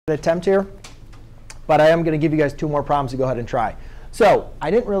attempt here, but I am going to give you guys 2 more problems to go ahead and try. So I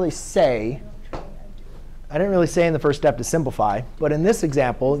didn't really say in the first step to simplify, but in this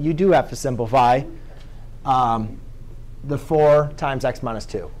example, you do have to simplify the 4 times x minus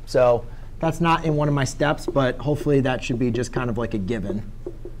 2. So that's not in one of my steps, but hopefully that should be just kind of like a given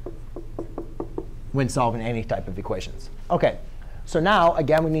when solving any type of equations. OK, so now,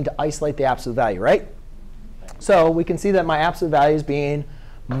 again, we need to isolate the absolute value, right? So we can see that my absolute value is being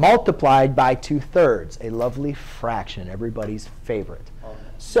multiplied by 2/3, a lovely fraction, everybody's favorite.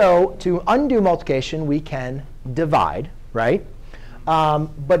 So to undo multiplication, we can divide, right?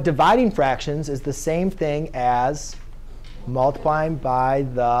 But dividing fractions is the same thing as multiplying by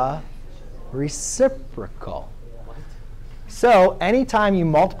the reciprocal. So anytime you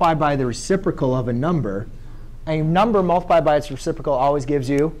multiply by the reciprocal of a number multiplied by its reciprocal always gives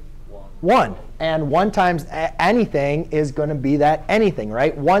you 1. And 1 times anything is going to be that anything,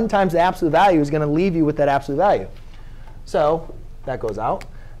 right? 1 times the absolute value is going to leave you with that absolute value. So that goes out.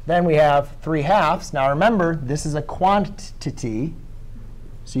 Then we have 3/2. Now remember, this is a quantity,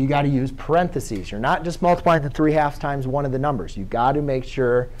 so you got to use parentheses. You're not just multiplying the 3/2 times one of the numbers. You've got to make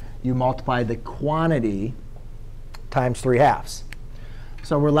sure you multiply the quantity times 3/2.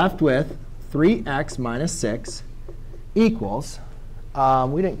 So we're left with 3x minus 6 equals,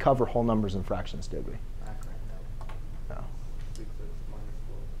 we didn't cover whole numbers and fractions, did we? No.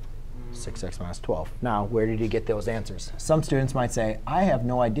 6x minus 12. Now, where did you get those answers? Some students might say, I have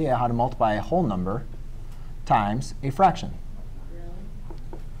no idea how to multiply a whole number times a fraction.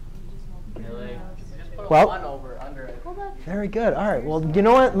 Really? Just put a Well, 1 under it. Very good. All right. Well, you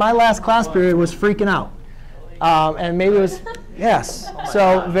know what? My last class period was freaking out. And maybe it was, yes.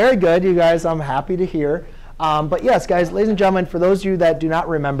 So very good, you guys. I'm happy to hear. But yes, guys, ladies and gentlemen, for those of you that do not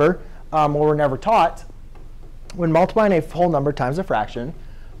remember or were never taught, when multiplying a whole number times a fraction,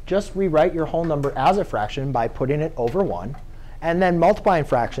 just rewrite your whole number as a fraction by putting it over 1. And then multiplying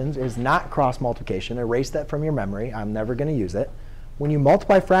fractions is not cross multiplication. Erase that from your memory. I'm never going to use it. When you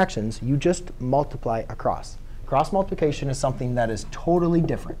multiply fractions, you just multiply across. Cross multiplication is something that is totally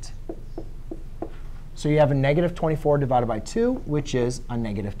different. So you have a negative 24 divided by 2, which is a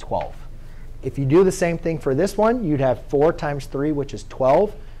negative 12. If you do the same thing for this one, you'd have 4 times 3, which is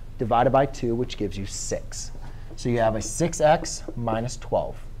 12, divided by 2, which gives you 6. So you have a 6x minus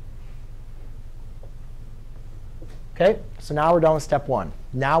 12. OK, so now we're done with step 1.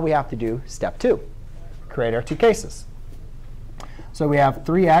 Now we have to do step 2, create our 2 cases. So we have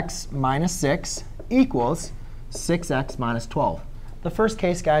 3x minus 6 equals 6x minus 12. The first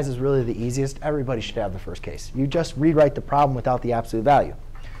case, guys, is really the easiest. Everybody should have the first case. You just rewrite the problem without the absolute value.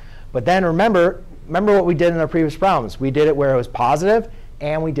 But then remember what we did in our previous problems. We did it where it was positive,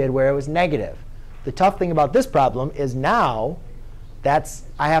 and we did where it was negative. The tough thing about this problem is now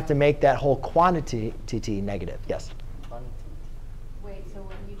I have to make that whole quantity negative. Yes? Wait, so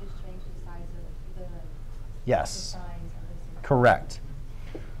when you just change the size of the Yes. signs of this? Correct.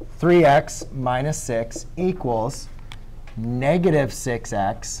 3x minus 6 equals negative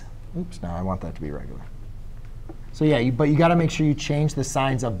 6x. Oops, no, I want that to be regular. So yeah, but you got to make sure you change the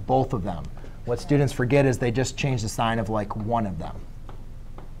signs of both of them. What students forget is they just change the sign of like one of them.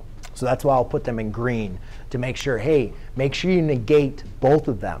 So that's why I'll put them in green to make sure, hey, make sure you negate both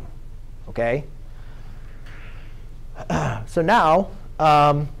of them. OK? So now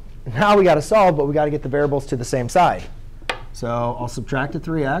we got to solve, but we got to get the variables to the same side. So I'll subtract the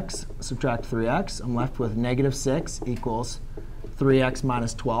 3x, subtract 3x. I'm left with negative 6 equals 3x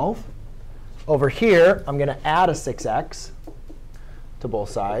minus 12. Over here, I'm going to add a 6x to both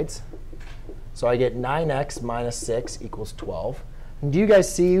sides. So I get 9x minus 6 equals 12. And do you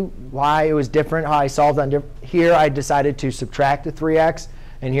guys see why it was different, how I solved on here? I decided to subtract the 3x.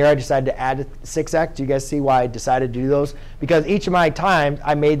 And here I decided to add 6x. Do you guys see why I decided to do those? Because each of my times,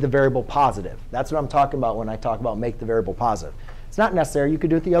 I made the variable positive. That's what I'm talking about when I talk about make the variable positive. It's not necessary. You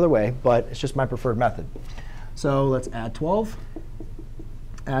could do it the other way, but it's just my preferred method. So let's add 12.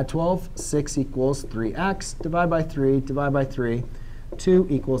 Add 12. 6 equals 3x. Divide by 3. Divide by 3. 2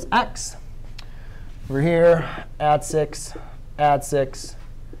 equals x. Over here, add 6. Add 6.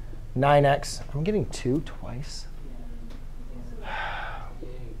 9x. I'm getting 2 twice.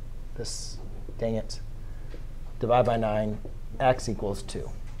 This, dang it. Divide by 9. X equals 2.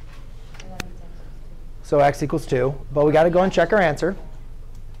 So x equals 2. But we got to go and check our answer.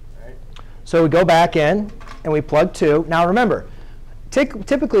 So we go back in, and we plug 2. Now remember,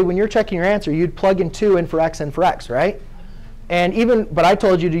 typically when you're checking your answer, you'd plug in 2 in for x and for x, right? But I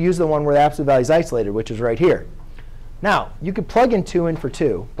told you to use the one where the absolute value is isolated, which is right here. Now, you could plug in 2 in for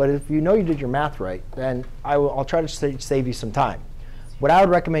 2. But if you know you did your math right, then I'll try to save you some time. what I would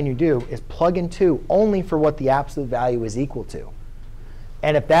recommend you do is plug in 2 only for what the absolute value is equal to.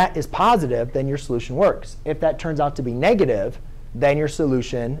 And if that is positive, then your solution works. If that turns out to be negative, then your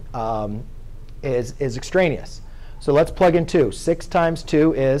solution is extraneous. So let's plug in 2. 6 times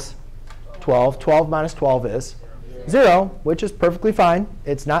 2 is 12. 12 minus 12 is 0, which is perfectly fine.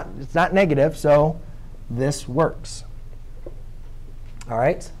 It's not negative, so this works. All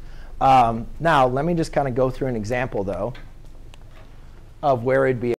right. Now, let me just kind of go through an example, though, of where it'd be